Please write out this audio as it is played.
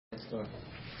start.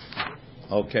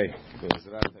 Okay,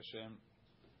 Be'ezrat Hashem,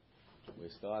 we're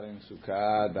starting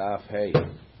Sukkah Daf Hey.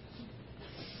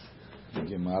 The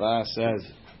Gemara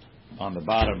says on the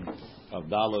bottom of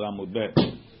Daled Amud Bet,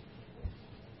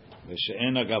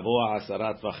 V'she'en hagavoa 10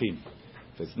 tefachim.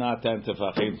 If it's not 10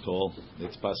 tefachim tall,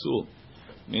 it's pasul.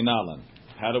 Minalan.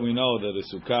 How do we know that the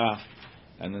Sukkah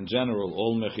and in general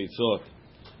all mechitzot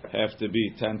have to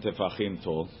be 10 tefachim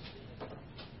tall?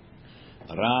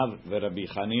 Rav v'Rabbi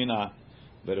Chanina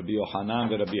v'Rabbi Yochanan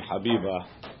v'Rabbi Habiba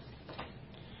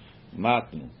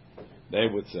matnu, they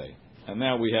would say. And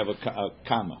now we have a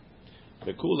comma.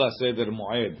 V'kula seder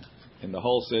moed, in the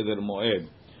whole seder moed,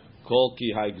 kol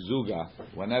ki haigzuga,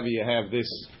 whenever you have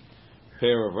this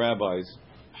pair of rabbis,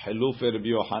 hiluf Rabbi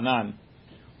Yochanan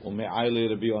u'me'ayli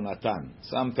Rabbi Yonatan.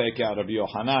 Some take out Rabbi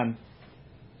Yochanan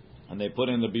and they put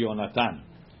in Rabbi Yonatan.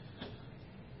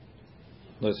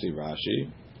 Let's see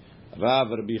Rashi. Rav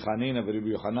Rabbi Chanina, Rabbi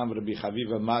Yochanan, Rabbi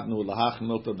Chaviva matnu lahach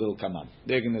milta dil kaman.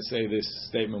 They're going to say this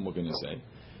statement we're going to say.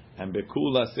 And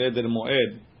bekula seder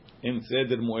moed, in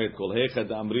seder moed kol hechad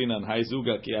amrina and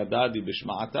haizuga ki adadi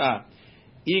b'shma'ata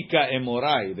ika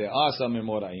emorai. There are some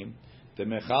emoraim. The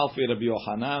mechalfi Rabbi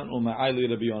Yochanan u'me'ayli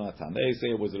Rabbi Yonatan. They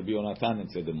say it was Rabbi Yonatan in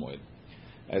seder moed.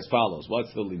 As follows.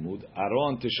 What's the limud?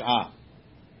 Aron tish'ah.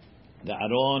 The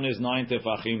Aron is 9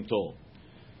 tefachim tall.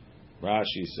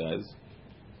 Rashi says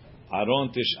Aron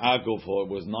tish'ah gofo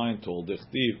was 9 tall.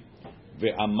 Dichtiv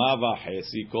ve'ama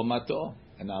v'chesi komato,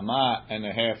 an ama and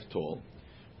a half tall.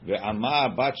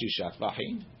 Ve'ama bat shishat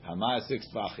tefachim. Ama is 6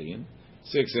 tefachim.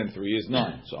 6 and 3 is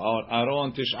 9. So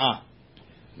Aron tish'ah.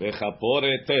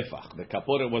 Ve'chapore tefach. The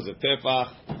kapore was a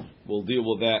tefach. We'll deal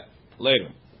with that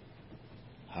later.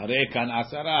 Hare kan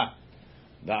asara.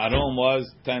 The Aron was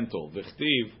 10 tall.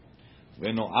 Dichtiv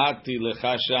ve'no'ati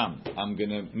lecha sham. I'm going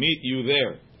to meet you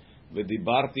there.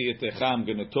 V'dibarti etecha, I'm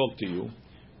going to talk to you.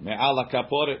 Me'ala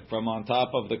kaporet, from on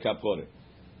top of the kaporet.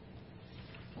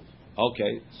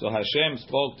 Okay, so Hashem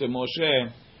spoke to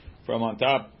Moshe from on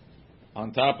top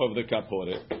of the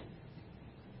kaporet,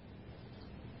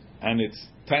 and it's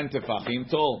 10 tefachim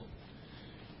tall.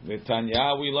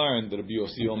 V'tanya, we learned, Rabbi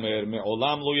Yossi Omer,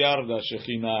 me'olam lo yarda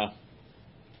shechina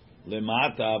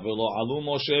lemata v'lo alu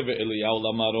Moshe ve'Eliyahu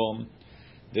lamarom.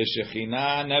 The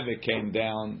Shekhinah never came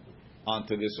down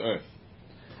onto this earth,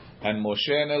 and Moshe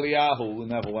and Eliyahu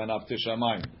never went up to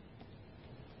Shamayim.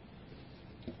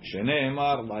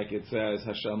 Shene'emar, like it says,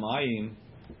 Hashamayim,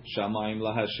 Shamayim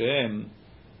laHashem,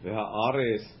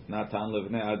 v'ha'aretz natan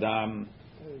levnei Adam.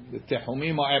 The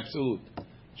Tehumim are absolute.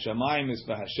 Shamayim is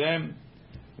for Hashem,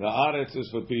 v'ha'aretz is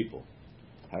for people.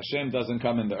 Hashem doesn't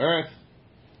come in the earth,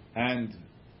 and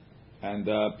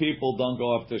people don't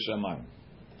go up to Shamayim.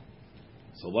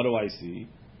 So what do I see?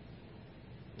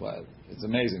 Well, it's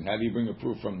amazing. How do you bring a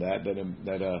proof from that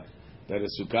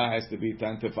a sukkah has to be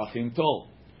 10 tefachim tall?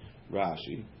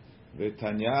 Rashi,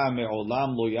 v'tanya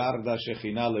me'olam lo yarda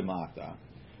shechina lemata,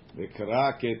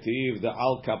 v'kra ketiv the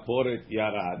al kaporet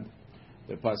yarad.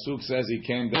 The pasuk says he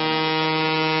came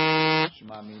down.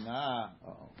 Shma mina.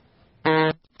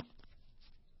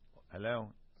 Hello.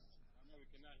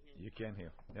 You can't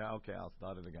hear. Yeah, okay. I'll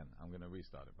start it again. I'm going to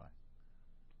restart it. Bye.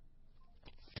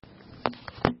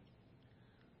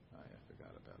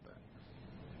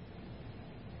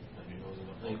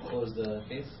 You close the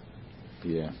case?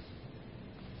 Yeah.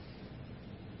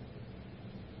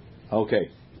 Okay.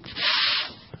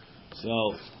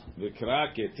 So, V'kra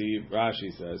ketiv,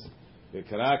 Rashi says,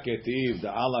 V'kra ketiv the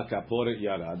ala kaporet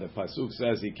yara. The pasuk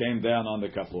says he came down on the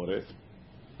kaporet.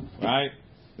 Right?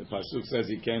 The pasuk says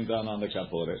he came down on the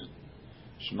kaporet.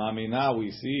 Shma mina, we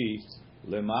see,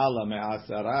 lemala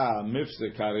me'asara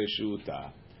mifseka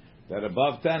reshuta. That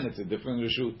above 10, it's a different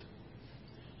reshut.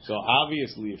 So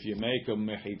obviously, if you make a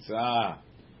mechitza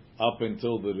up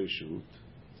until the reshut,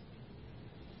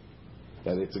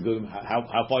 that it's a good.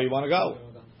 How far you want to go?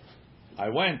 I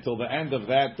went till the end of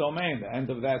that domain. The end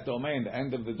of that domain. The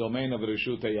end of the domain of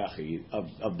reshut hayachid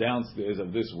of downstairs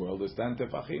of this world is 10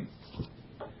 tefachim.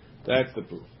 That's the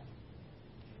proof.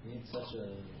 You need such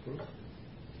a proof?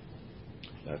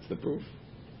 That's the proof.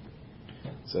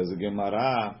 Says the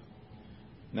Gemara.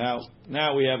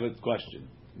 Now we have a question.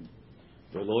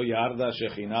 V'lo yarda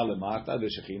shechina lemata. The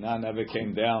Shekhinah never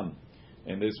came down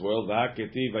in this world.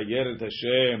 V'haketiv vayeret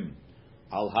Hashem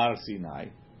al Har Sinai.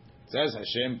 It says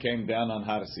Hashem came down on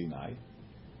Har Sinai.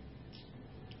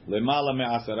 Lemala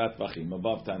me'asarat tefachim,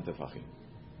 above 10 tefachim.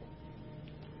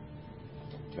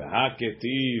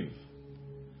 V'haketiv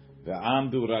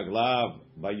v'amdu raglav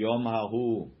bayom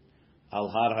hahu al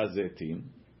Har Hazetim.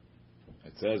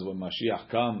 It says when Mashiach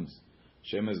comes,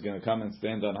 Shem is going to come and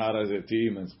stand on Har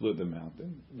HaZetim and split the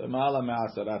mountain. Lemala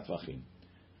me'asarat tefachim.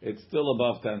 it's still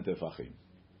above 10 tefachim.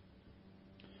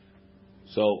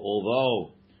 So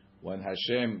although when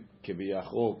Hashem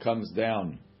Kiviyachol comes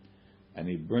down and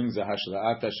he brings a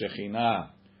Hashra'at HaShekhinah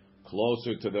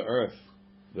closer to the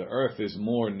earth is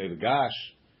more nirgash,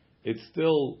 it's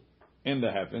still in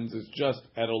the heavens, it's just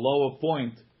at a lower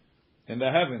point in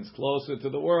the heavens, closer to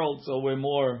the world, so we're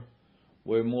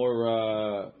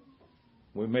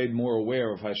made more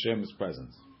aware of Hashem's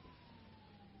presence.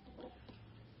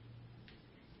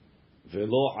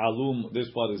 Velo alum, this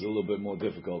part is a little bit more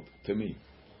difficult to me.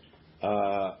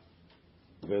 Velo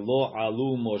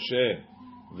alum Moshe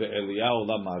ve'Eliyahu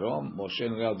lamarom. Moshe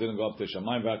and Eliyahu didn't go up to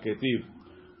Shamayim v'aketiv.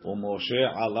 Moshe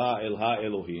ala el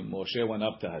ha'Elohim. Moshe went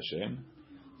up to Hashem.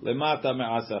 Lemata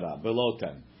me'asara, below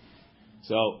 10.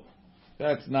 So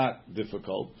that's not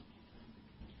difficult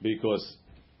because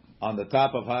on the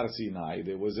top of Har Sinai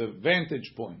there was a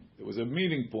vantage point. There was a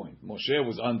meeting point. Moshe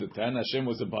was under 10. Hashem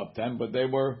was above 10, but they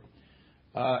were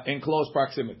in close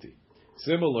proximity.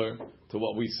 Similar to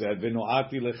what we said,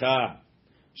 V'no'ati lecha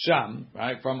sham,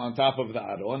 right? From on top of the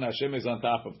Aron, Hashem is on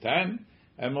top of 10,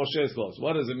 and Moshe is close.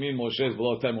 What does it mean Moshe is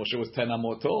below 10? Moshe was 10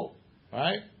 amot tall,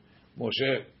 right?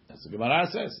 Moshe, as the Gemara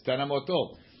says, 10 amot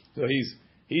tall. So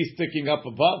he's sticking up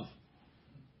above.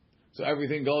 So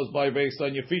everything goes by based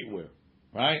on your feet wear,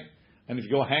 right? And if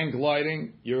you go hang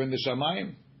gliding, you're in the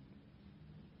Shamayim.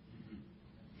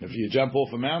 If you jump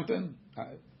off a mountain,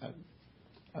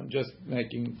 I'm just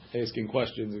asking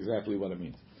questions exactly what it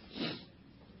means.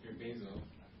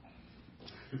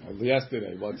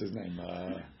 Yesterday, what's his name?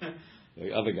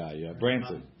 The other guy,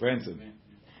 Branson.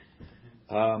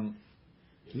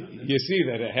 You see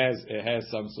that it has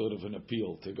some sort of an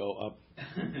appeal to go up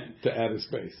to outer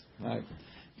space, right?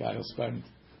 Guy will spend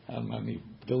how many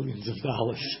billions of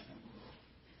dollars.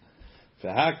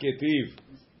 V'haketiv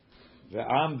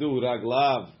v'amdu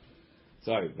raglav.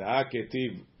 Sorry,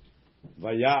 v'haketiv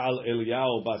v'ya'al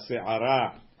Eliyahu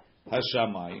b'se'ara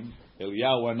hashamayim.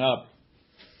 Eliyahu went up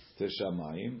to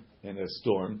Shamayim in a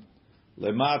storm.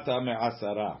 Lemata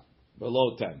me'asara,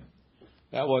 below 10.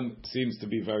 That one seems to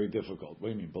be very difficult. What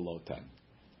do you mean below 10?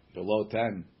 Below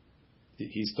 10,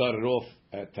 he started off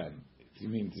at 10. You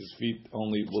mean his feet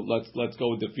only? Well, let's go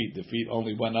with the feet. The feet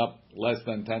only went up less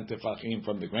than 10 tefachim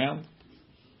from the ground.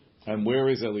 And where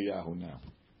is Eliyahu now?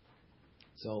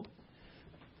 So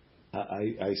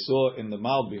I saw in the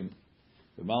Malbim.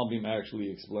 The Malbim actually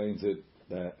explains it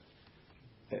that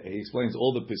he explains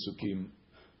all the pisukim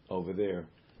over there,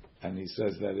 and he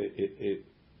says that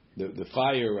the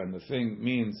fire and the thing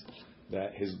means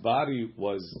that his body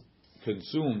was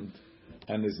consumed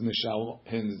and his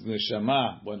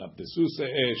neshama went up. The susa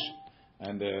esh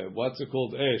and the what's it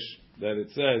called esh that it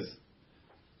says.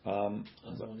 V'ine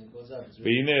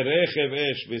rechev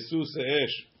esh v'susa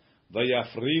esh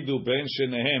v'yafridu ben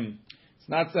shenehem. It's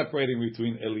not separating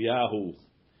between Eliyahu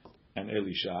and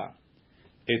Elisha.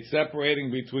 It's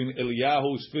separating between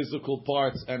Eliyahu's physical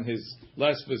parts and his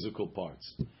less physical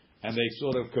parts. And they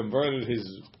sort of converted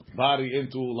his body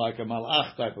into like a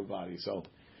malach type of body. So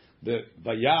the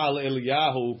Vayal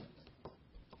Eliyahu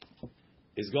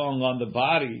is going on the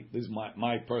body. This is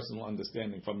my personal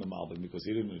understanding from the Malbim because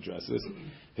he didn't address this.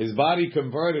 His body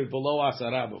converted below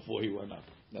Asara before he went up.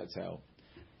 That's how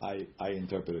I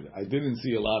interpreted it. I didn't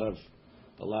see a lot of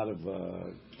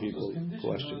people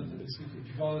questioning this.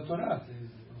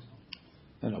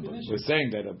 No, but we're saying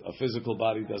that a physical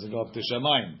body doesn't go up to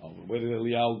Shamayim. Where did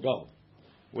Eliyahu go?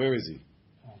 Where is he?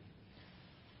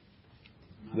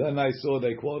 Then I saw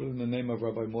they quoted in the name of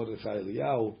Rabbi Mordechai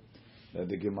Eliyahu that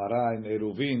the Gemara in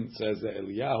Eruvin says that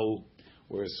Eliyahu,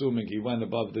 we're assuming he went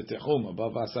above the Techum,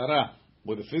 above Asara,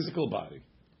 with a physical body.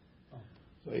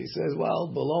 So he says, well,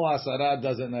 below Asara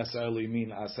doesn't necessarily mean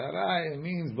Asara. It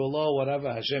means below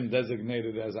whatever Hashem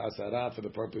designated as Asara for the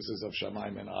purposes of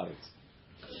Shamayim and Aretz.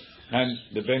 And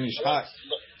the Ben Ish Chai.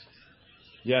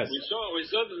 Yes. We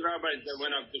saw the rabbis that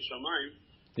went up to Shamayim.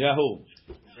 Yahoo.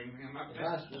 They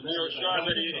were sure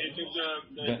that he took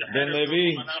the Ben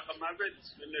Levi.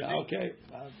 Okay.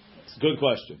 It's a good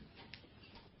question.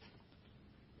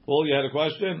 Paul, you had a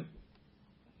question?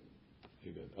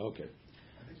 You're good. Okay.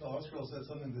 I think the hospital said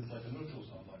something that's like a neutral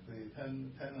zone, like the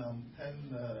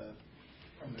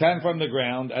 10 from the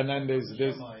ground, and then there's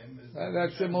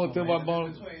that's similar to what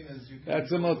Baruch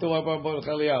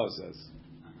Eliyahu says.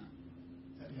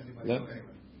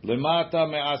 Lemata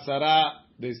me'asara,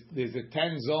 there's a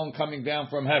 10 zone coming down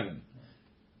from heaven.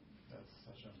 That's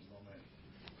Hashem's domain.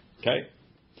 Okay.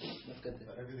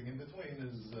 But everything in between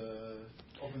is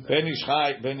open. Ben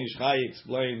Ish Chai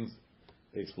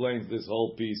explains this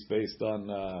whole piece based on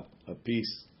a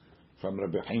piece from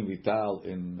Rabbi Chaim Vital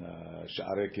in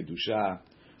Sha'arei Kedusha,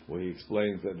 where he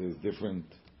explains that there's different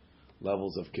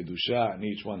levels of kedusha, and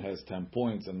each one has 10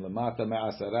 points. And lemata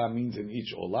me'asara means in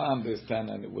each olam there's 10,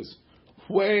 and it was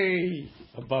way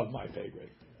above my pay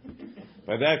grade.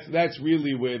 But that's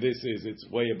really where this is. It's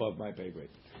way above my pay grade.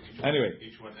 Anyway,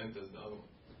 each one enters the other one.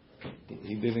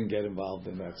 He didn't get involved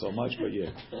in that so much, but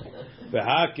yeah.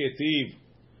 V'ha ketiv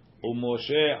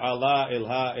u'Moshe ala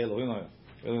elha Elohim.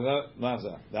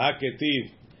 V'ha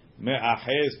ketiv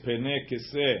me'ahez pene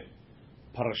kiseh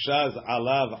parshaz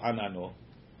alav anano.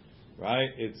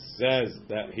 Right? It says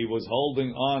that he was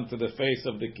holding on to the face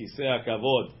of the kiseh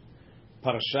hakavod.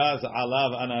 Parshaz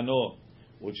alav anano,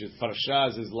 which is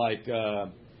parshaz is like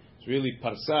it's really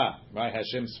parsa, right?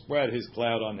 Hashem spread His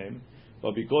cloud on him,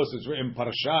 but because it's written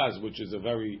parshaz, which is a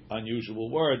very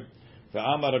unusual word,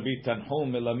 ve'amar Rabbi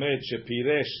Tanhum melamed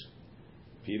pires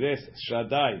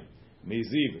shadai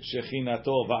miziv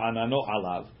shechinato va'anano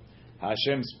alav.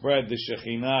 Hashem spread the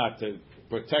shechinah to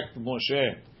protect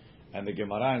Moshe, and the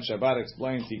Gemara in Shabbat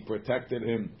explains He protected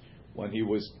him when he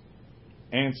was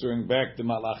answering back to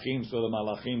Malachim, so the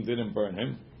Malachim didn't burn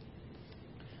him.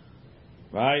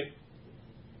 Right?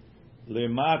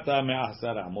 Lemata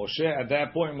me'asara. Moshe at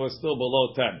that point was still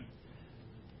below 10.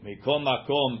 Mikol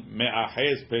makom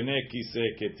me'ahez pene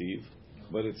kiseh ketiv.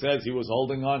 But it says he was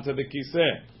holding on to the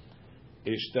kiseh.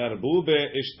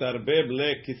 Ishtarbeb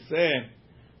le kiseh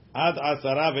ad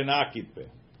asara v'nakitpe.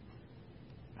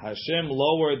 Hashem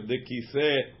lowered the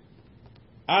kiseh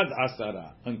ad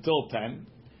asara until 10.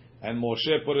 And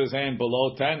Moshe put his hand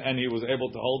below 10, and he was able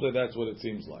to hold it. That's what it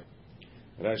seems like.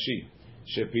 Rashi,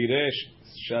 shepiresh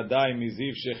shadai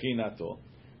miziv shechinato,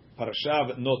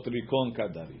 parshav notrikon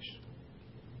kadarish.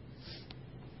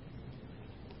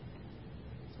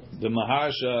 The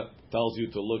Maharsha tells you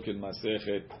to look in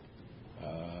Masechet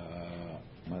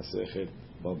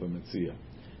Baba Metzia.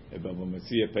 In Baba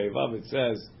Metzia Peivav, it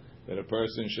says that a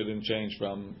person shouldn't change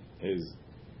from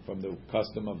the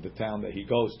custom of the town that he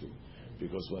goes to.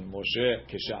 Because when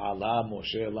Kesha'ala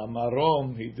Moshe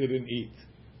lamarom, he didn't eat.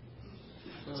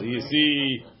 So you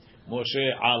see,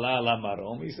 Moshe ala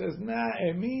lamarom, he says,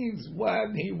 it means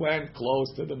when he went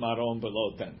close to the marom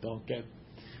below 10. Don't get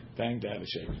banged out of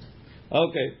shape.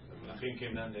 Okay. Malachim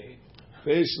came down to eat.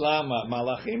 Fish lama.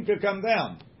 Malachim could come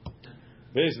down.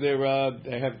 Fish,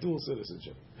 they have dual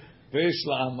citizenship. Fish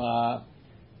lama,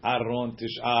 Aron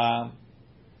Tish'a.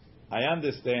 I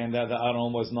understand that the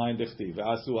Aron was 9 dichtiv.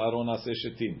 Ve'asu Aron aseh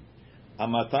shetim.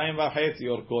 Amatayim v'chetzi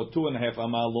orko 2.5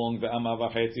 amma long. Ve'ama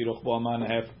v'chetzi rochbo amma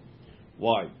 1.5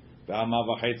 wide. Ve'ama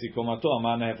v'chetzi komato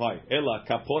amma 1.5 high. Ela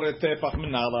kaporet tefach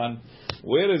minalan.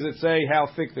 Where does it say how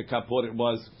thick the kaporet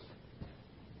was?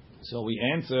 So we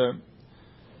answer.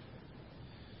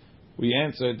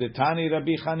 Detani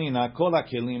Rabbi Chanina kol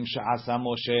hakelim she'asa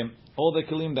Moshe. All the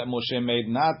kelim that Moshe made,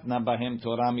 not nabahem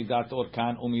Torah midat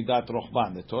orkan umidat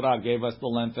rochban. The Torah gave us the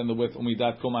length and the width,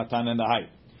 umidat komatan and the height.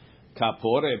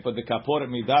 Kaporet, but the kaporet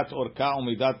midat orka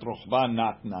umidat rochban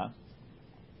natna.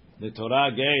 The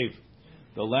Torah gave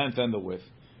the length and the width.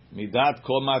 Midat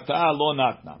komata lo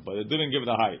natna, but it didn't give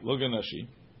the height. Look at Rashi.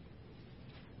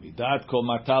 Midat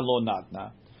komata lo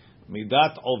natna.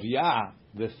 Midat ovya,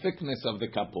 the thickness of the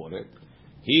kaporet.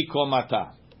 He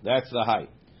komata, that's the height.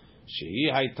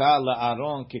 Shehi hayta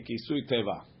la'aron kekisui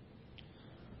teva.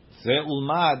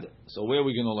 Ulmad. So where are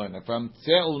we going to learn it from?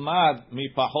 Ulmad mi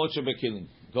pachot shebekelim.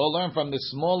 Go learn from the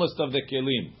smallest of the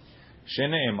kelim.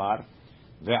 Shene'emar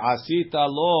ve'asita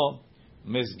lo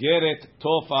mesgeret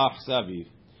tofach saviv.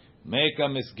 Make a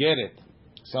mesgeret,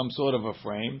 some sort of a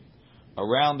frame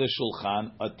around the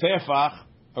shulchan, a tefach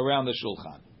around the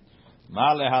shulchan.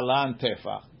 Ma lehalan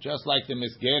tefach, just like the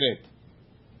mesgeret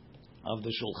of the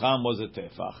shulchan was a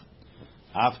tefach.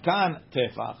 Afkan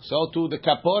tefach. So too the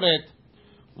kaporet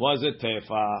was a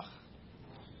tefach.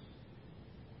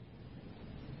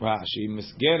 Rashi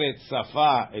misgeret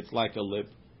safa. It's like a lip.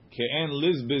 Ke'en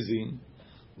lizbezin,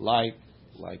 like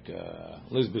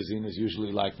lizbezin is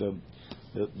usually like the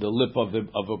lip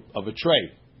of a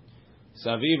tray.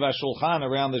 Saviv shulchan,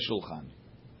 around the shulchan.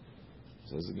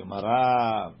 Says the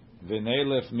Gemara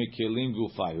v'neilef mikelim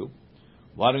gufayu.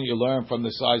 Why don't you learn from the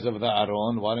size of the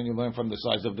Aron? Why don't you learn from the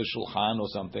size of the Shulchan or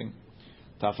something?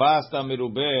 Tafasta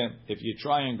mirubeh. If you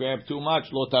try and grab too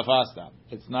much, lo tafasta.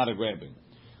 It's not a grabbing.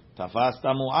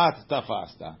 Tafasta mu'at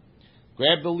tafasta.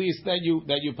 Grab the least that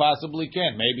you possibly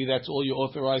can. Maybe that's all you're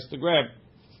authorized to grab.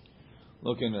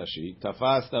 Look in Rashi.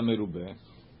 Tafasta mirubeh.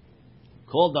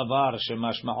 Kol davar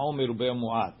shemashma'o mirubeh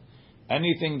mu'at.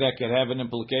 Anything that could have an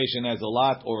implication as a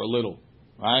lot or a little,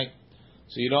 right?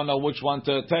 So you don't know which one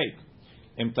to take.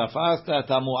 Im tafasta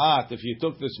tamuat, if you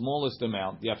took the smallest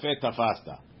amount, yafet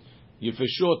tafasta, you for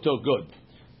sure took good.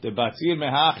 The batzir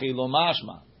mehachi lo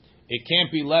mashma, it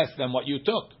can't be less than what you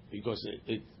took because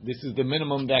this is the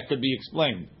minimum that could be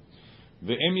explained.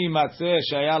 If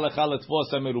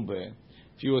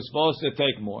you were supposed to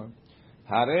take more,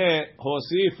 they're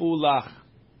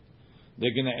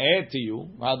going to add to you.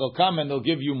 They'll come and they'll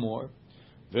give you more.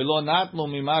 They're not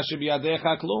going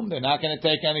to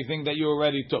take anything that you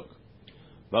already took.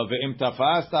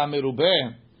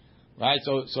 Right?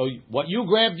 So what you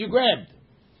grabbed.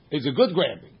 It's a good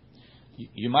grabbing.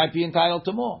 You might be entitled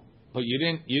to more, but you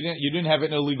didn't have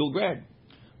an illegal grab.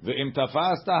 But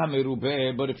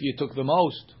if you took the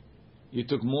most,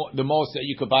 the most that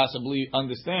you could possibly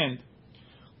understand.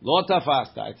 Lo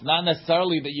tafasta. It's not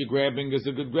necessarily that your grabbing is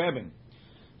a good grabbing.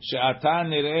 You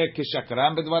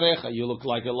look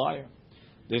like a liar.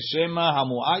 Maybe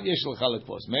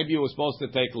you were supposed to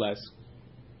take less.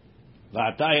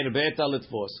 They're going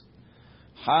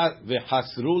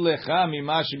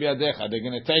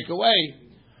to take away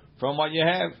from what you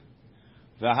have.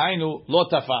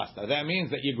 That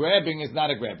means that your grabbing is not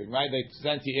a grabbing, right? They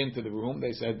sent you into the room.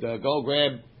 They said, go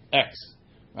grab X,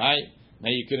 right?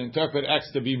 Now you can interpret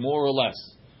X to be more or less.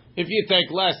 If you take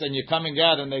less and you're coming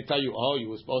out and they tell you, oh, you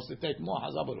were supposed to take more,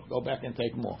 go back and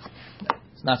take more.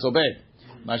 It's not so bad.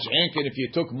 If you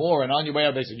took more and on your way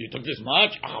out they said, you took this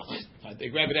much? Oh, they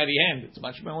grab it out of your hand. It's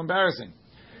much more embarrassing.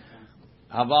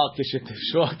 If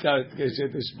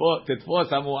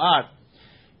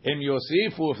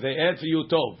they add for you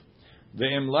tov, the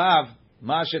imlav,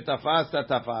 mashe tafasta,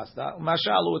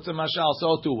 mashalu, it's a mashal,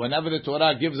 so too. Whenever the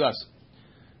Torah gives us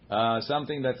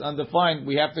something that's undefined,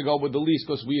 we have to go with the least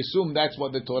because we assume that's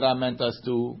what the Torah meant us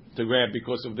to grab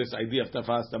because of this idea of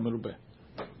tafasta merubeh.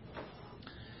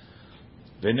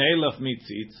 V'neilaf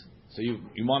mitzitz. So you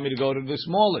want me to go to the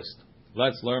smallest?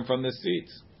 Let's learn from the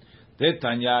seats.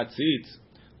 Tanya tzitz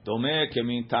domeh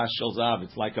kemin tash shel zav.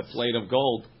 It's like a plate of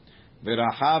gold.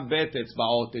 V'rahav bet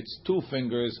etzbaot. It's 2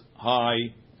 fingers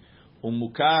high.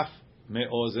 Umukaf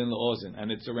me'ozen le'ozen,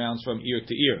 and it surrounds from ear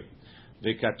to ear.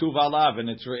 V'katuv alav, and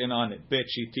it's written on it bet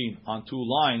shitin on 2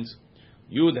 lines.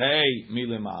 Yud hey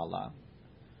milimala,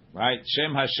 right?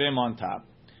 Shem Hashem on top.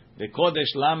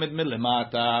 V'kodesh lamed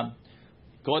milimata.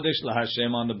 Kodesh la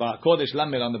Hashem on the bottom. Kodesh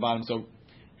lamed on the bottom. So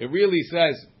it really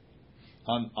says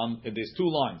on there's 2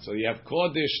 lines. So you have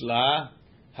Kodesh la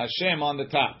Hashem on the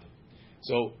top.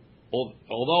 So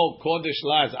although Kodesh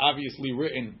la is obviously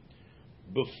written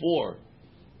before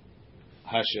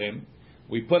Hashem,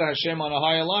 we put Hashem on a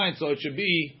higher line, so it should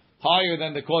be higher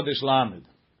than the Kodesh lamed.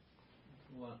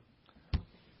 What?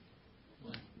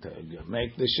 To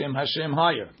make the Shem Hashem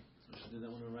higher. So we should do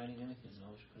that when we're writing anything.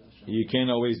 You can't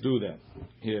always do that.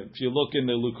 Here, if you look in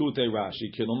the Lukutei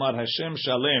Rashi, Kilomar Hashem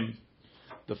Shalem,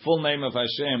 the full name of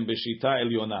Hashem, B'shita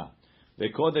Elyona,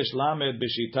 Ve'kodesh Lamed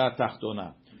B'shita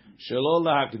Tachtona, Shelo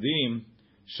Lahakdim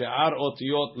She'ar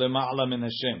Otiyot Lema'ala Min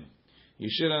Hashem. You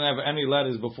shouldn't have any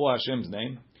letters before Hashem's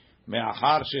name.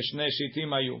 Me'achar Sheshne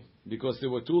Shitim Ayu, because there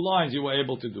were 2 lines, you were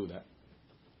able to do that.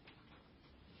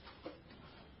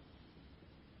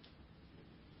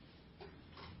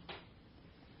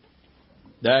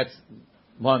 That's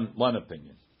one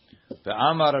opinion. The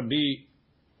Amar Rabbi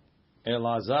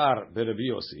Elazar Rabbi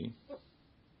Yossi.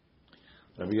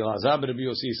 Rabbi Elazar Rabbi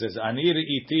Yossi says, Ani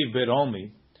re'iti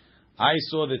beromi. I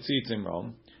saw the tzitz in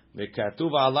Rome.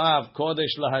 Ve'katuv alav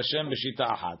kodesh laHashem b'shita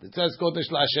achat. It says kodesh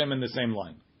laHashem in the same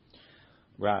line.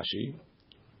 Rashi.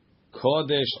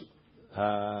 Kodesh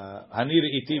Ani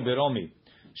re'iti beromi.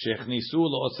 Shechnisu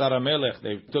lo'otzar HaMelech.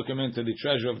 They took him into the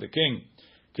treasure of the king.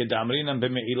 Like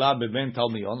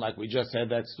we just had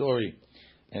that story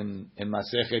in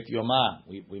Masechet Yoma.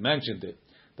 We mentioned it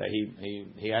that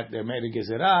he had they made a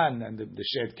gezerah and the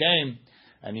shed came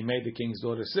and he made the king's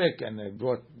daughter sick and they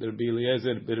brought the Rabbi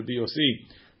Eliezer, Rabbi Yossi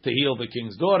to heal the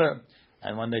king's daughter.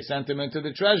 And when they sent him into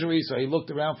the treasury, so he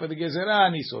looked around for the gezerah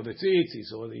and he saw the tzitz, he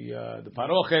saw the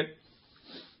parochet,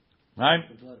 right?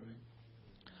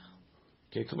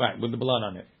 Okay, right, with the blood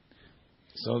on it.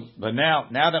 So, but now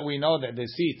that we know that the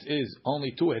seat is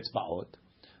only 2 etzbaot,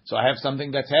 so I have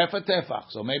something that's half a tefach.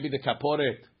 So maybe the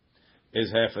kaporet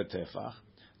is half a tefach.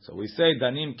 So we say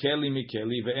danim keli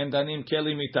mikeli ve'en danim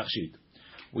keli mitachshit.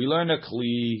 We learn a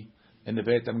kli in the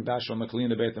Beit Hamikdash from a kli in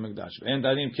the Beit Hamikdash. Ve'en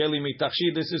danim keli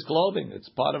mitachshit. This is clothing. It's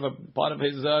part of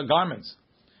his garments.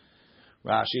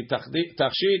 Rashi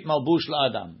tachshit malbush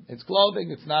la'adam. It's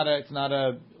clothing. It's not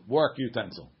a work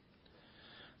utensil.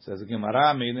 Says the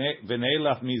Gemara,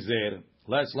 v'neilach mizer.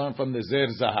 Let's learn from the zer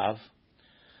zahav.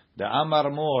 The amar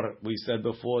mor, we said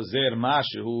before, zer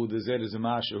mashehu. The zer is a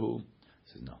mashehu.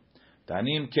 Says no.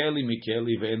 Danim keli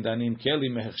mikeli ve'en danim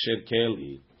keli mehechsher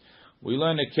keli. We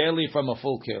learn a keli from a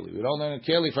full keli. We don't learn a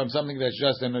keli from something that's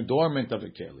just an adornment of a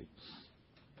keli.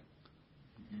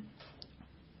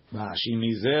 Rashi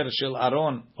mizer shel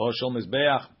aron or shel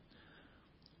mizbeach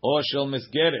or shel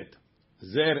misgeret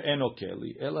zer eno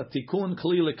keli ela tikun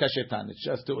kli lekashetan. It's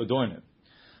just to adorn it.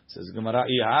 Says Gemara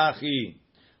ihachi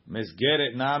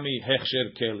misgeret nami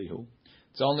hechsher kelihu.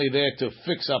 It's only there to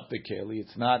fix up the keli.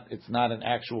 It's not an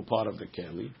actual part of the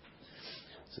keli.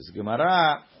 Says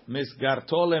Gemara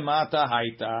misgarto lemata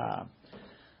haita.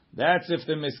 That's if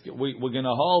we're going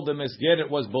to hold the misgeret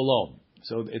was below.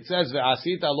 So it says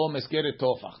ve'asita lo misgeret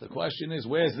tofach. The question is,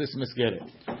 where's this misgeret?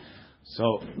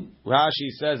 So Rashi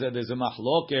says that there's a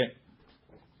mahloke.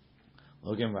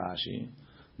 Look in Rashi.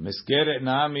 Misgeret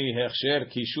nami hechsher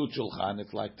kishut shulchan.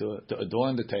 It's like to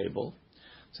adorn the table.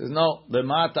 It says no.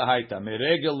 Lemata haita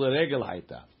meregel leregel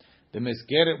haita. The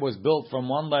misgeret was built from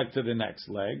one leg to the next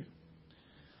leg.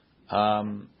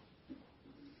 Netuna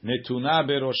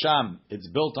berosham. It's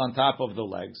built on top of the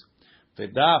legs.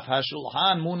 V'daf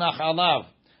hashulchan munach alav,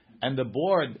 and the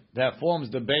board that forms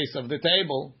the base of the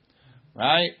table,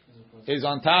 right, is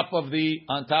on top of the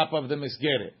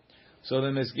misgeret. So the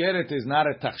misgeret is not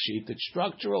a tachshit; it's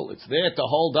structural. It's there to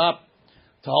hold up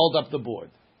the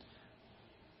board.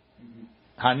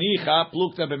 Hanicha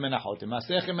plukta b'menachot. In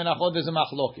Masechet Menachot there's a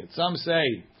machloket. Some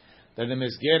say that the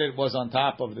misgeret was on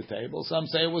top of the table. Some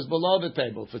say it was below the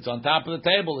table. If it's on top of the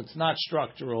table, it's not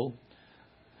structural.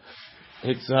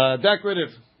 It's decorative.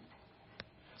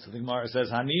 So the Gemara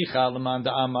says, Hanicha leman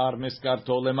da'amar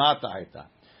miskarto lemata haita.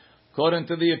 According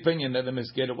to the opinion that the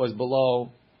misgeret was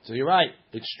below, so you're right,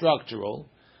 it's structural.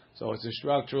 So it's a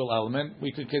structural element.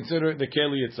 We could consider it the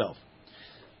keli itself.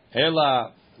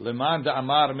 Ela leman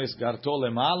da'amar miskarto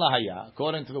lemala haya.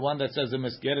 According to the one that says the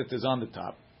misgeret is on the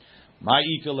top.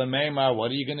 Ma'ika lemeimar,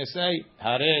 what are you going to say?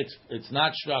 Hare, it's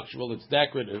not structural, it's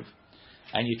decorative.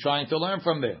 And you're trying to learn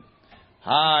from there.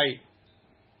 Hi.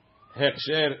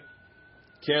 Hechsher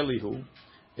kelihu.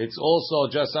 It's also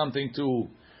just something to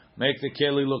make the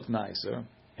keli look nicer.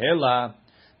 Hela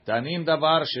danim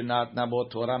davar shenat nabo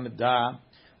Torah medah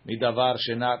midavar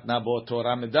shenat nabo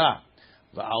Torah medah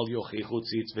va'al yochichu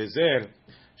tzitz vezer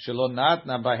shelo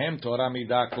natna bahem Torah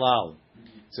midah klal.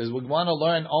 It says we want to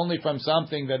learn only from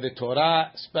something that the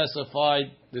Torah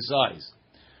specified the size,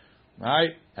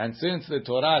 right? And since the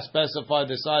Torah specified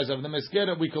the size of the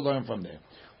misgeret, we could learn from there.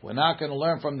 We're not going to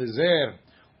learn from the zer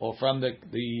or from the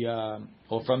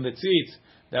tzitz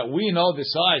that we know the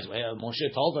size. Well,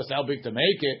 Moshe told us how big to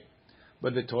make it,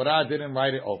 but the Torah didn't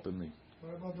write it openly.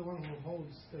 What about the one who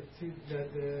holds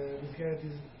that the misgeret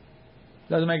is?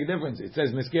 Doesn't make a difference. It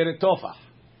says misgeret tofach,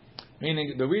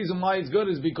 meaning the reason why it's good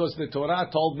is because the Torah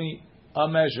told me a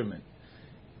measurement.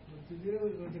 Did you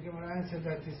know the Gemara answered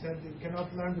that he said you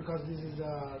cannot learn because this is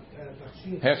a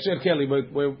tachshit? Hechsher keli,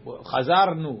 but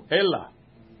chazarnu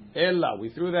Ella, we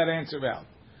threw that answer out.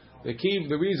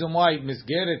 The reason why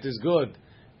misgeret is good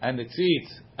and the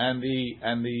tzitz and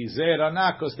the zer are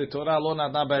not because the Torah lo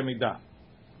natna b'midah.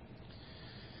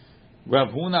 Rav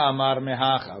Huna amar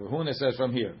mehacha. Rav Huna says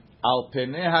from here, al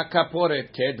penei hakaporet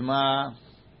kedma,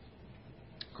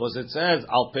 because it says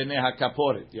al penei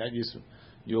hakaporet. Yeah,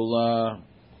 you'll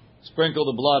sprinkle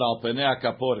the blood al penei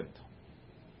hakaporet.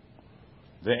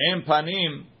 Ve'em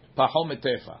panim pachom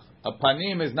etefach. A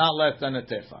panim is not less than a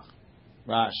tefach.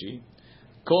 Rashi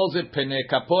calls it penei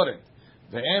kaporet.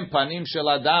 Ve'em panim shel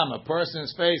adam. A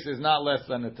person's face is not less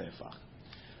than a tefach.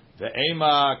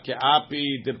 Ve'ema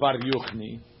ke'api de bar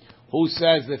yuchni. Who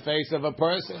says the face of a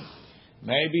person?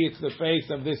 Maybe it's the face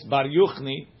of this bar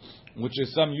yuchni, which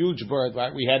is some huge bird,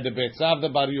 right? We had the betzav the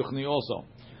bar yuchni also.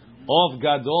 Of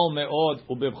gadol me'od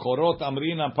ubebchorot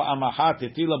amrina pa'amachat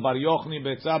etila bar yuchni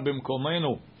betzav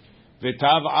b'mkomenu.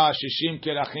 V'tav'a shishim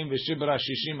kerachim v'shibra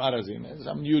shishim arazim. It's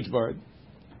some huge bird.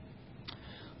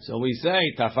 So we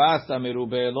say, tafasta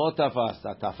merube lo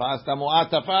tafasta, tafasta mu'at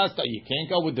tafasta. You can't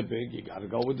go with the big, you got to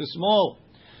go with the small.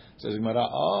 Says Gemara,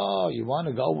 oh, you want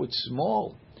to go with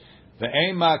small.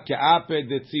 Ve'ema ke'ape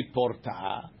de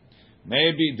tziporta.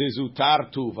 Maybe the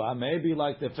zutar tuva, maybe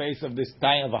like the face of this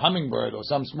tiny of a hummingbird or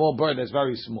some small bird that's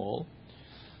very small.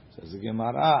 Says the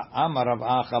Gemara, Amar Rav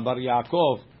Acha bar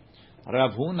Yaakov.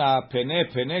 Rav Huna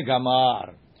pene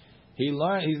gamar.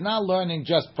 He's not learning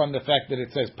just from the fact that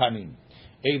it says panim.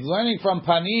 He's learning from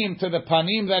panim to the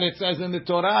panim that it says in the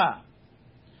Torah,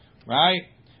 right?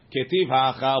 Ketiv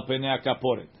ha'achal pene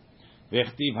hakaporet,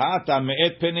 vechtiv ha'ata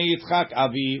me'et pene Yitzchak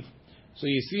aviv. So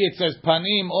you see, it says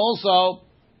panim also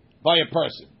by a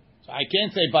person. So I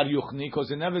can't say bar yuchni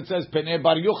because it never says pene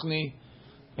bar yuchni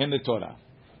in the Torah.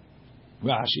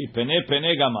 Rashi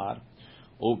pene gamar.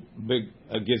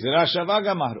 Gezerah shava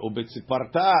gamar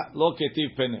u'betziparta lo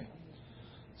ketiv pene.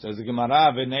 Says the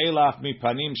Gemara, v'neilach mi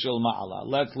panim shel ma'ala.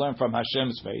 Let's learn from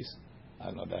Hashem's face. I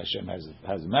don't know that Hashem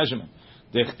has a measurement.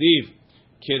 Dechtiv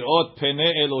kirot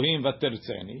pene Elohim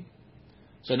v'tertzeni.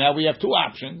 So now we have two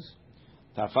options.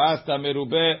 Tafasta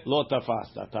merube lo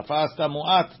tafasta. Tafasta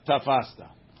mu'at tafasta.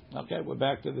 Okay, we're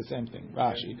back to the same thing.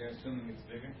 Rashi.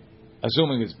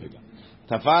 Assuming it's bigger.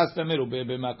 Tafasta merube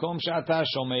b'makom she'ata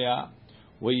shomea,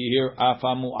 where you hear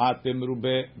afa mu'at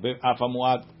b'merube, afa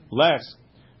mu'at less.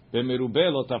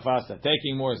 B'merube lo tafasta.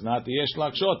 Taking more is not the yesh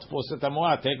lakshot. Tfosat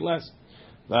mu'at, take less.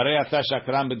 V'arei ata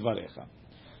shakran b'dvarecha.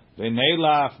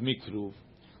 V'neilaf mikruv.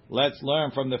 Let's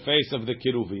learn from the face of the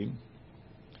kiruvim.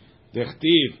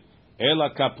 Dechtiv ela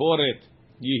kaporet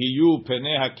yihiyu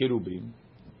penei hakirubim.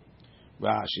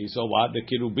 Rashi. So what? The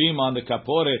kirubim on the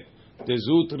kaporet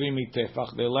tezutri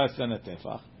mitefach. They're less than a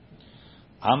tefach.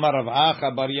 Amar Rav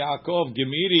Acha bar Yaakov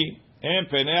gemiri em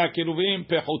penei hakiruvim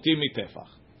pechutim mitefach.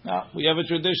 Now we have a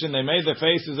tradition. They made the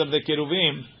faces of the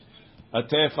kiruvim a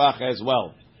tefach as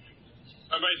well.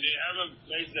 Rabbi, do you have a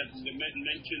place that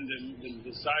mentioned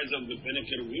the size of the penei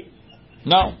kiruvim?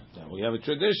 No, we have a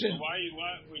tradition. Why?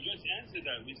 We just answered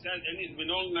that. We said we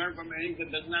don't learn from anything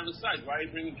that doesn't have a size. Why are you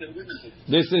bringing kiruvim into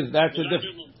it?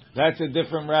 That's a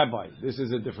different rabbi. This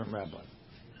is a different rabbi.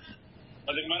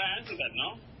 But the Gemara answered that,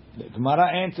 no? The Gemara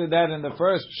answered that in the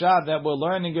first shot that we're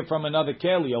learning it from another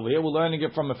keli. Over here, we're learning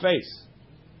it from a face.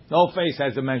 No face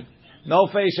has a no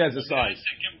face has a size.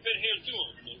 It can fit here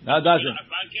too. No, it doesn't. If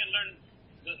I can't learn,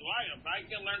 why? If I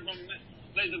can learn from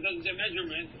a place that doesn't say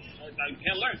measurement, I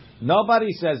can't learn.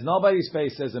 Nobody's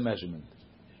face says a measurement.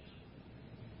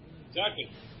 Exactly.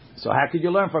 So how could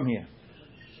you learn from here?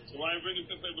 So why bring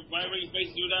face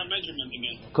to do that measurement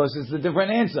again? Because it's a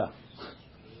different answer.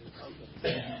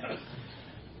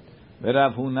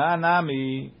 Rav Huna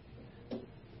nami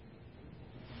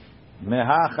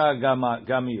mehacha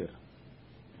gamir.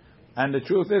 And the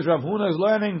truth is, Rav Huna is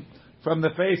learning from the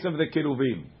face of the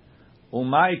kiruvim.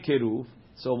 Umay kiruv.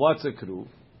 So what's a kiruv?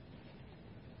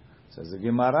 Says the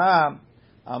Gemara,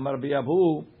 Amar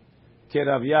bi'abu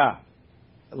kiravya,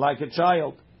 like a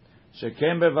child.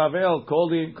 Shekem bevavel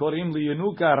korim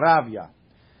liyenuka ravya.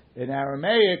 In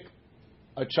Aramaic,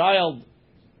 a child.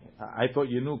 I thought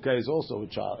yenuka is also a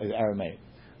child in Aramaic.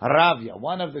 Ravya.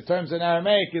 One of the terms in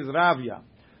Aramaic is ravya.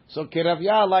 So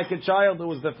kiravya, like a child, it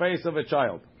was the face of a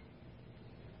child.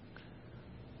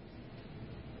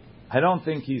 I don't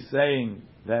think he's saying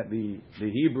that the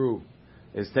Hebrew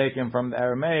is taken from the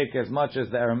Aramaic as much as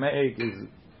the Aramaic is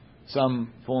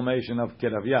some formation of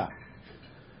kiravya.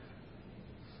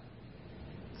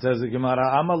 Says the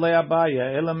Gemara, Amalei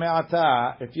Abaya, Ela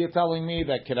me'ata, if you're telling me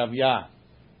that kiravya,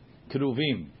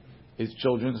 kiruvim, is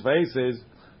children's faces,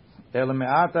 Ela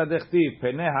me'ata dechtiv,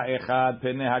 penei ha'echad,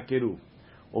 penei ha'kiruv,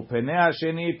 or penei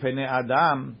ha'sheni, penei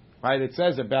adam, right, it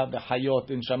says about the hayot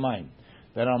in Shamayim,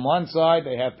 that on one side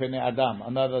they have penei adam,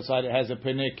 on the other side it has a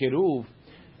penei kiruv.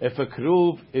 If a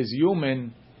kiruv is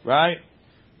human, right,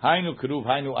 hainu kiruv,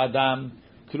 hainu adam,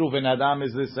 kiruv and adam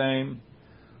is the same.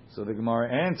 So the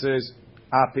Gemara answers,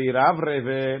 Api rav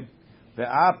reve,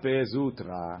 ve'ape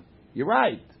zutra. You're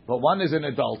right, but one is an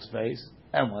adult's face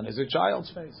and one is a child's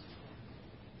face.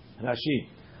 Rashi,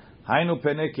 hainu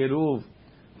penei kiruv,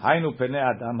 hainu penei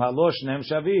adam, halosh nem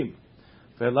shavim.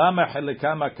 Ve'lama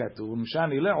chelekam ha'katuv,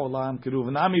 mshani le'olam kiruv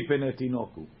nami penei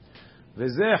tinoku.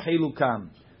 Ve'zeh chilukam.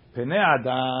 Penei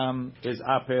adam is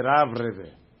ape rav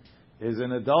reve, is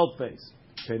an adult face.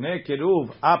 Penei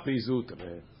kiruv api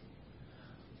zutre.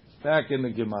 Back in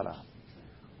the Gemara.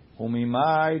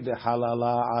 Umimai de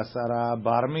halala asara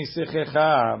bar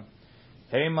misichecha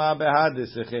hema behad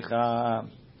sichecha.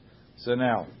 So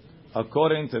now,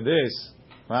 according to this,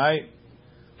 right?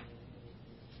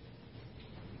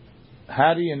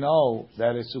 How do you know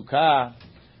that a sukkah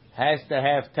has to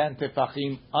have 10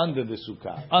 tefachim under the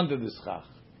sukkah, under the schach?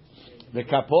 The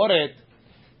kaporet,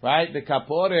 right? The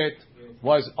kaporet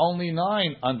was only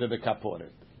 9 under the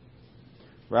kaporet.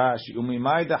 Rashi,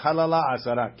 umimai de halala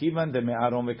asara kivan de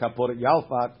me'aron v'kaporet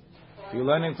yalfat. If you're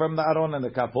learning from the aron and the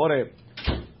kaporet,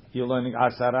 you're learning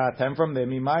asara 10 from them.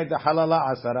 Umimai de halala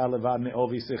asara levad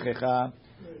me'ovi sichecha.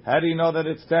 How do you know that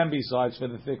it's 10 besides for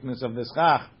the thickness of the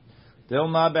schach?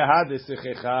 Dilma behad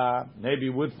sichecha. Maybe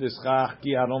with the schach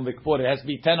ki aron v'kaporet. It has to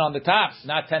be 10 on the top,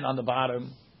 not 10 on the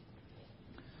bottom.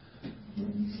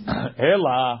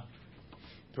 Ela,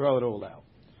 throw it all out.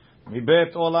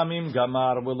 Mibet olamim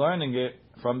gamar. We're learning it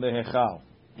from the Hechal,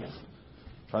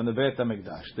 from the Beit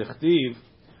HaMikdash. Tichtiv,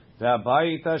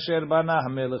 ve'abayit asher banah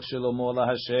melech Shlomo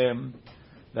laHashem,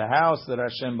 the house that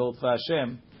Hashem built for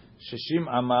Hashem, shishim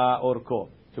ama orko.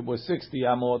 It was 60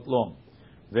 amot long.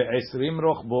 Ve'esrim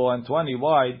rochbo, and 20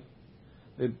 wide.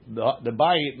 The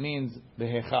bayit means the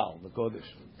Hechal, the Kodesh.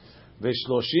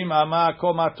 Ve'shloshim ama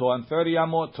komato, and 30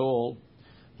 amot tall.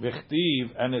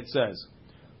 V'chtiv, and it says,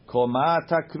 Komat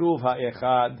hakruv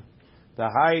ha'echad, the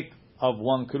height of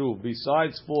one kruv,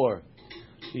 besides four,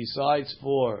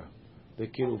 the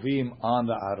kiruvim on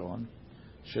the Aron.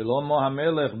 Shlomo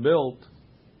HaMelech built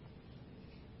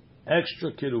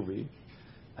extra kiruvim,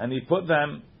 and he put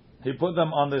them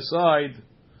on the side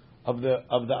of the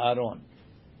Aron,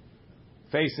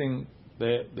 facing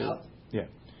the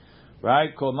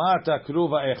right. Komat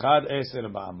hakruv ha'echad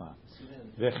eser ba'ama,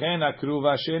 v'chen hakruv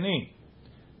ha'sheni.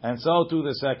 And so to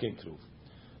the second kruv.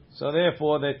 So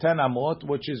therefore, the 10 amot,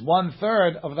 which is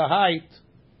 1/3 of the height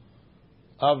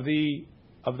of the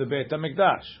Beit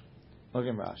HaMikdash. Look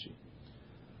in Rashi.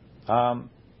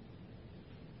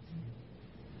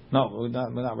 No, we're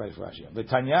not ready for Rashi.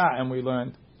 B'Tanya, and we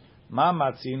learned Ma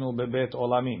matzinu bebet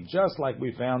olamim, just like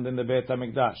we found in the Beit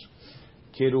HaMikdash.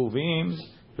 Kiruvim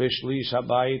v'shlish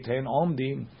habayit hen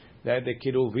omdim, that the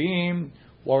kiruvim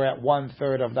were at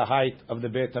 1/3 of the height of the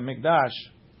Beit HaMikdash.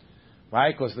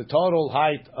 Right, because the total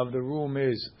height of the room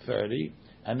is 30,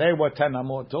 and they were 10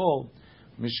 amot tall.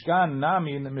 Mishkan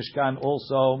nami, in the Mishkan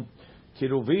also,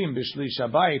 kiruvim b'shlish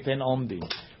habayit en omdim.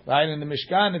 Right, in the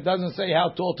Mishkan it doesn't say how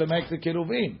tall to make the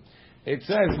kiruvim. It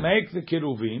says make the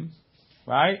kiruvim,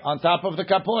 right, on top of the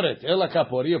kaporet. Ela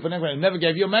kaporet, it never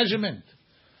gave you a measurement.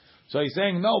 So he's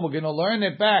saying no, we're going to learn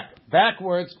it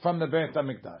backwards from the Beit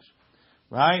HaMikdash.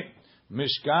 Right,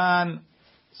 Mishkan.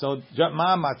 So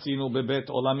ma matzinu bebet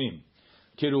olamim.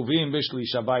 Kiruvim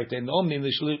b'shlish habayit en omdim.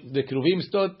 The kiruvim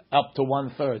stood up to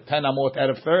 1/3, 10 amot out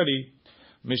of 30.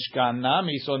 Mishkan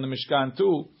nami. So in the Mishkan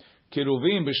too,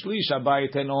 kiruvim b'shlish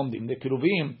habayit en omdim. The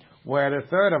kiruvim were at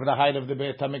 1/3 of the height of the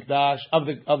Beit HaMikdash of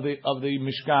the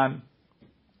Mishkan.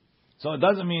 So it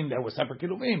doesn't mean there were separate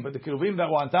kiruvim, but the kiruvim that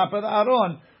were on top of the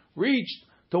Aron reached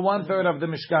to 1/3 of the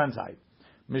Mishkan's height.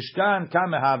 Mishkan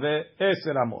kamehave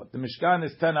eser amot. The Mishkan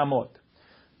is 10 amot.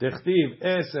 Dechtiv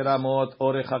eser amot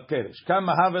orech hakeresh.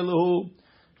 Kama haveluhu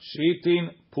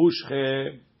shitin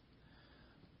pushche.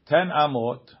 10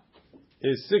 amot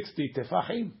is 60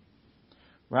 tefachim.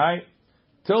 Right?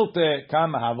 Tilte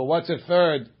kama have. What's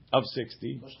 1/3 of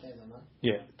 60?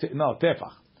 Yeah. No,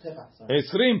 tefach.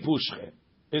 Esrim pushche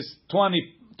is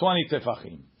 20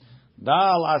 tefachim.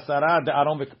 Dal asara de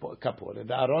aron v'kaporet.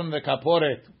 The aron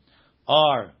v'kaporet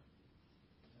are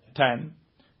 10.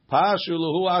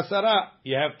 Pashuluhu asara,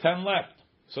 you have 10 left.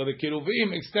 So the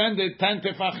kiruvim extended 10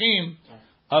 tefachim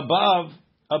above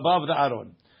the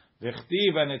Aron.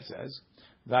 V'chtiv, and it says,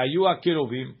 V'ayu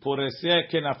kiruvim pureseh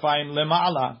kenafayim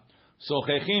lema'ala,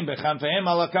 sochechim bechanfehem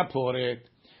ala kaporet.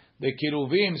 The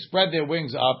kiruvim spread their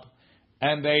wings up,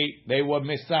 and they were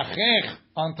misachech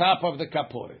on top of the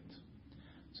kaporet.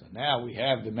 So now we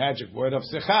have the magic word of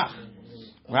sechach,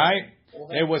 right?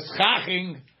 They were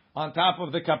schaching on top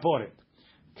of the kaporet.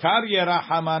 So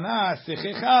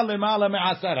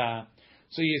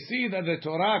you see that the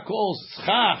Torah calls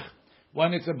schach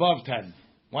when it's above 10.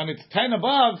 When it's 10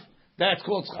 above, that's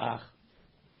called schach.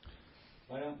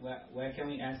 Why can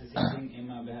we ask the same thing?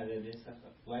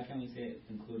 Why can we say it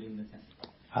including the 10?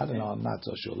 I don't know. I'm not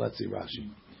so sure. Let's see Rashi.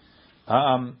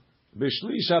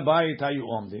 B'shlish habayit hayu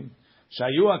omdim.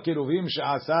 Shayu hakiruvim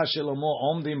she'asa Shlomo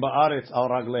omdim ba'aretz al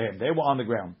raglehem. They were on the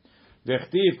ground.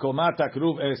 V'chtiv komat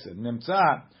hakruv eser.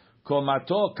 Nimtza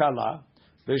komato kala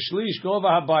b'shlish gova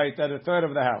habayit, at 1/3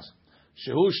 of the house.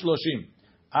 Shehu shloshim.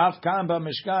 Av kan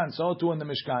b'mishkan. So too in the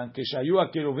Mishkan. Kishayu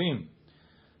hakiruvim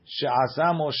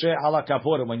she'asa Moshe ala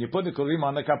kaporet. When you put the kiruvim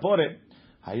on the kaporet,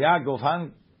 haya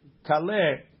govhan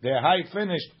kale, their height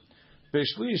finished.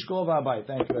 B'shlish gova habayit.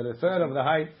 Thank you. At 1/3 of the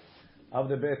height of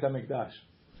the Beit HaMikdash.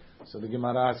 So the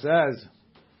Gemara says,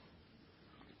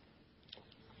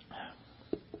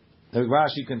 the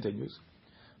Rashi continues,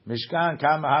 Mishkan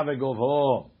kama have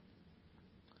govho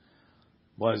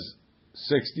was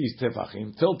 60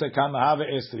 tefachim. Tilte kama have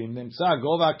esrim. Nimtza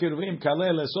gova kiruvim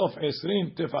kale lesof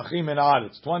esrim tefachim in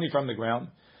aretz. 20 from the ground.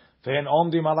 Ve'en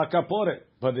omdim ala kaporet.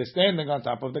 But they're standing on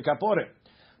top of the kaporet.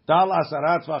 Tal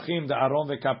asarat tefachim the aron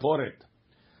v'kaporet.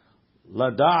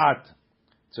 Lada'at.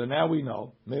 So now we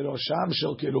know, Mirosham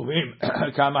shel kiruvim,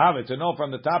 kamahave, to know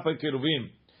from the top of kiruvim,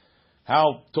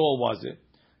 how tall was it?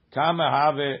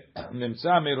 Kamahave,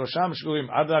 nimtza mirosham shel kiruvim,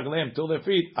 ad ragleim, till their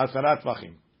feet, asarat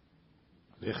vachim.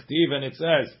 V'chtiv, and it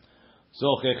says,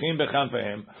 zochechim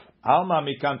bechanfehem, alma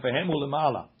mikanfehem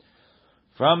ulemala.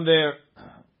 From their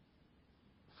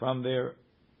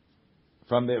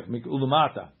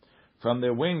ulemata, from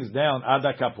their wings down, ad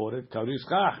kaporet,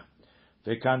 karuskach,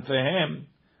 v'kanfehem,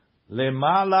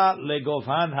 Lemala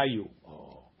legovhan hayu.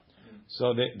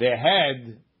 So their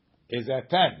head is at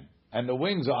 10, and the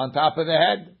wings are on top of the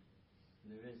head.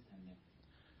 There is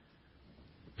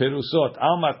 10. Perusot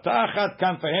al matachat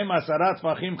kanfehem asarat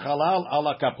fachim chalal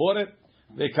ala kaporet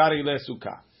Vekari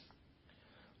lesuka.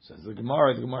 Says the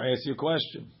Gemara asks you a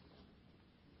question.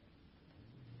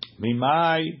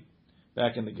 Mimai,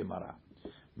 back in the Gemara.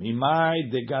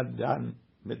 Mimai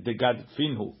degad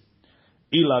finhu.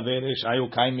 Ila veresh ayu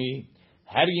kaimi.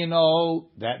 How do you know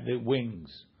that the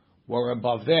wings were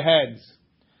above their heads?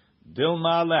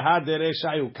 Dilma leha deresh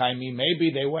ayu kaimi.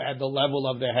 Maybe they were at the level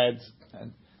of their heads.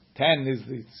 And 10 is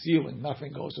the ceiling.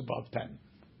 Nothing goes above 10.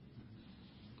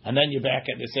 And then you're back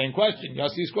at the same question.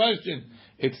 Yossi's question.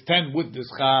 It's 10 with the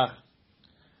schach.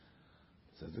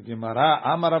 Says the Gemara,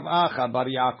 Amar Rav Acha bar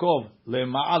Yaakov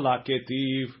lema'ala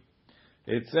ketiv.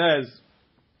 It says,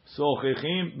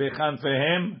 Sochichim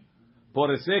bechanfehem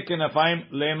poresei kenafayim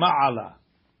lema'ala.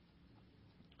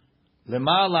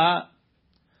 Lema'ala,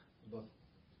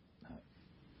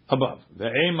 above. The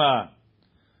ema,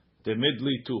 the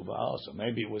midli tuva. So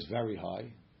maybe it was very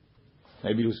high.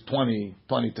 Maybe it was 20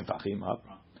 tefachim up.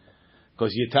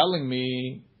 Because you're telling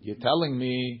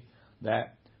me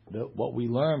that what we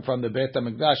learn from the Beit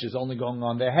HaMikdash is only going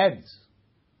on their heads.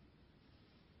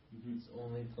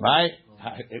 Right?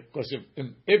 Because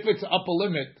if it's upper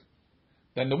limit,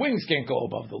 then the wings can't go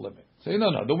above the limit. So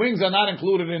no, the wings are not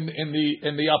included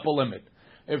in the upper limit.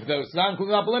 If it's not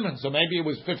included in the upper limit, so maybe it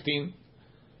was 15.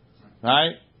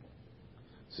 Right?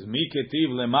 So miketiv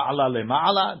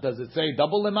lema'ala. Does it say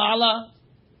double lema'ala?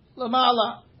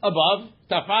 Lema'ala. Above.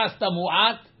 Tafasta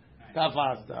mu'at.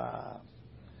 Tafasta.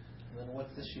 Then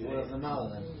what's the shiur of the mala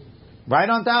then? Right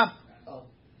on top. Oh.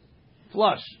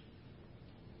 Flush.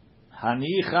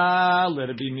 Hanicha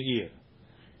l'Rabbi Meir.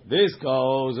 This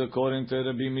goes according to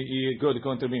Rabbi Meir. Good,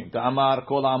 according to Rabbi Meir. Ta'amar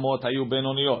kol amot hayu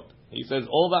benoniot. He says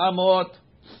all the amot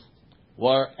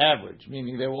were average,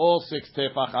 meaning they were all 6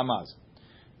 tefach amaz.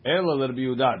 Ela l'Rabbi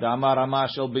Yehuda. Ta'amar amah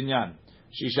shel binyan.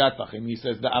 Shishat tefachim. He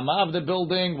says the amah of the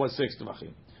building was 6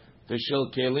 tefachim.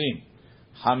 Teshil kelim.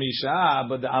 Hamisha,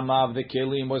 but the amah of the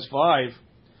kelim was 5.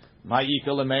 Ma'ikal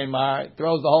lemeimar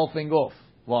throws the whole thing off.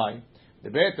 Why? The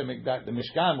Beit HaMikdash, the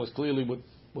Mishkan was clearly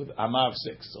with amah of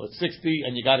 6, so it's 60,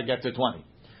 and you got to get to 20.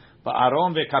 But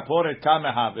Aron ve'kaporet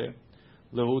kamehave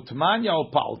lehutmanya o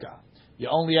palga. You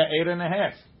only at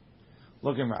 8.5.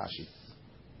 Look in Rashi.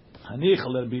 Hanich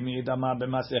l'Rabbi Meir amah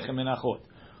b'masechem menachot.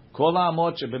 Kol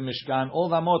ha'amot sheb'mishkan, all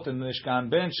the amot in the Mishkan,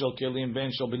 ben shel kelim,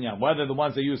 ben shel binyan. Whether the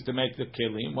ones they used to make the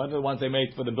kelim, whether the ones they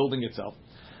made for the building itself.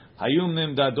 Hayum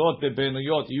nimdadot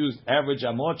bebenuyot used average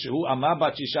amot shehu amah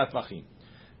bat shishat vachim.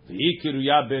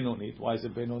 V'yikiruya benonit. Why is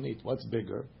it benonit? What's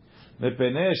bigger?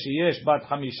 Mepeneh sheyesh bat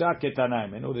hamisha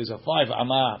ketanaim. You know, there's a 5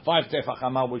 tefach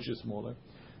amah which is smaller.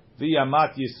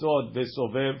 V'yamat yisod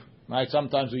v'sovev. Right?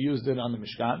 Sometimes we used it on the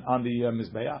Mishkan, on the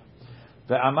Mizbeach.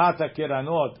 V'amat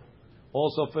ha'keranot.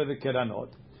 Also for the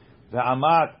keranot, the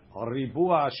amat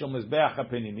ribua shel mizbeach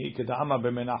hapenimi kedama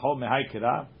b'menacho mehai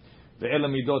kera ve'ela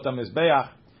midot hamizbeach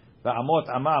ve'amot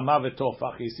amah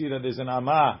v'tofach. You see that there's an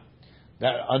amah,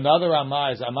 that another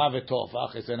amah is amah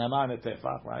v'tofach. It's an amah and a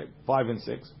tefach, right? 5 and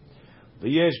 6.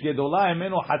 V'yesh gedola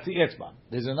emenu hatzi etzba.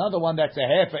 There's another one that's a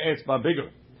half a etzba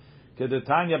bigger.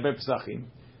 Kedetanya bepsachim.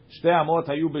 Shte amot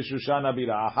hayu b'shushan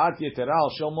abira. Achat yetera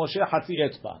al shel Moshe hatzi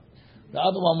etzba. The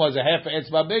other one was a half a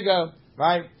etzba bigger.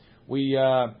 Right, we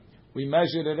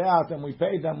measured it out and we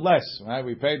paid them less. Right,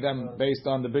 we paid them based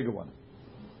on the bigger one.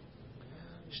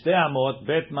 Shte amot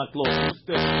bet maklot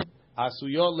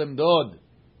asuyot lemdod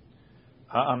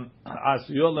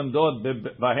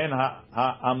bahen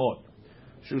haamot.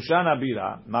 Shushan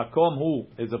abira makom hu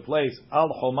is a place al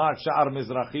chomat sha'ar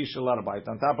mizrachi shel Arbait,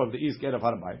 on top of the east gate of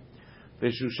Arbait. The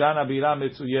Shushan abira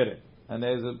mitzuyeret, and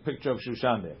there's a picture of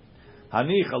Shushan there.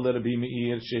 Hanich l'Rabbi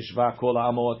Meir sheshva kol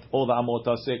amot, all the amot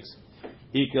are 6.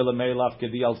 Ikel lemeilaf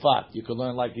kedi alfat. You can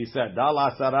learn like he said. Dal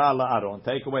asara la'aron.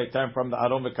 Take away 10 from the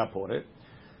aron v'kaporet.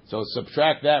 So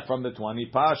subtract that from the 20.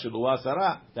 Pashilu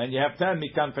asara. Then you have 10.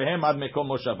 Mikan fehem ad mekom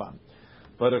moshavam.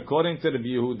 But according to the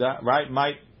Yehuda, right,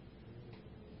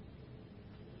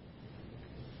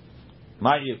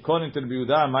 according to the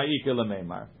Yehuda, ma'ikel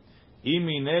lemeimar.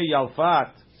 Imine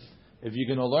yalfat. If you're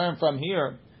going to learn from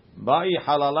here, Ba'i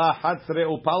halala hatzre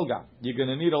upalga. You're going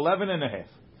to need 11.5.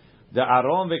 The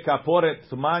aron v'kaporet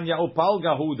tmanya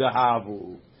upalga hu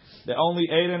dehavu. They're only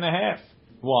 8.5.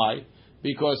 Why?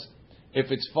 Because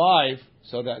if it's 5,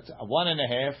 so that's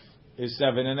 1.5 is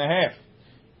 7.5.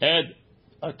 Add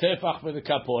a tefach for the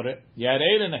kaporet, you add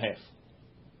 8.5.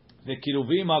 The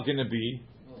kiruvim are going to be.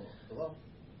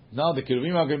 No, the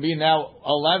kiruvim are going to be now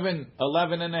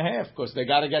 11.5 because they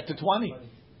got to get to 20.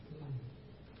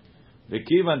 The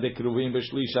kivan the kruvim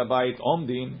b'shlish habayit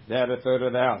omdim, they had a third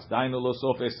of the house. Dainu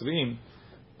losof esrim,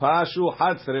 pashu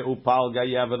hatzre upalga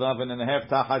you have 11.5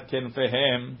 tachat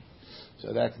kenfehem.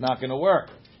 So that's not going to work.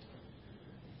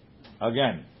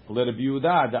 again, L'Rabbi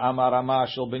Yehuda, the Amar Rama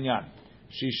Shel Binyan,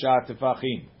 Shisha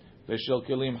Tefachim, V'Shel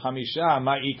Kelim Hamisha,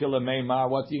 Ma'ika L'Meima,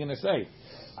 what's he going to say?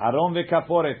 Aron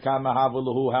V'Kaporet, Kama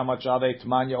Havuluhu, how much are they?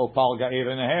 Tmanya Upalga,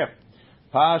 8.5.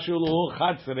 Pashuluhu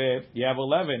Chatzre, you have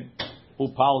 11.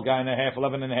 Upalga and a half,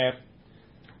 11.5.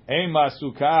 Ema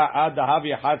Sukkah Ad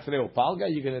Havi Chatzre Upalga,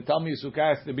 you're going to tell me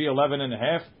Sukkah has to be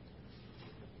 11.5?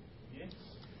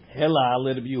 Hela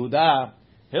L'Rabbi Yehuda,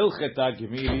 Hilcheta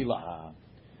Gemiri Laha.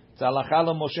 Tzalacha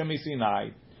Moshe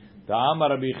Misinai. Ta'amar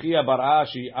Rabbi Chia Bar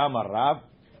Ashi Amar Rav.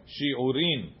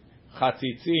 Shi'urin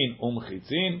Chatzitzin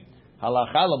Umchitzin.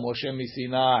 Halacha Moshe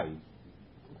Misinai.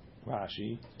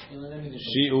 Rashi.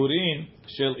 Shi'urin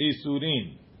Shel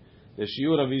Isurin. The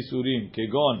Shi'ur of Isurim.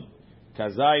 Kegon.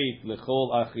 Kazait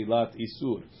Lechol Achilat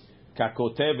Isur.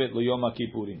 Kakotevet L'Yom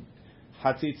HaKippurim.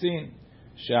 Chatzitzin.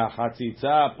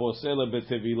 שהחציצה פוסלה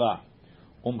בטבילה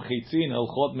ומחיצין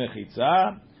הלכות מחיצה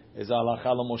is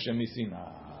halacha l'Moshe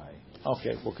Misinai.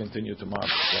 Okay, we'll continue tomorrow.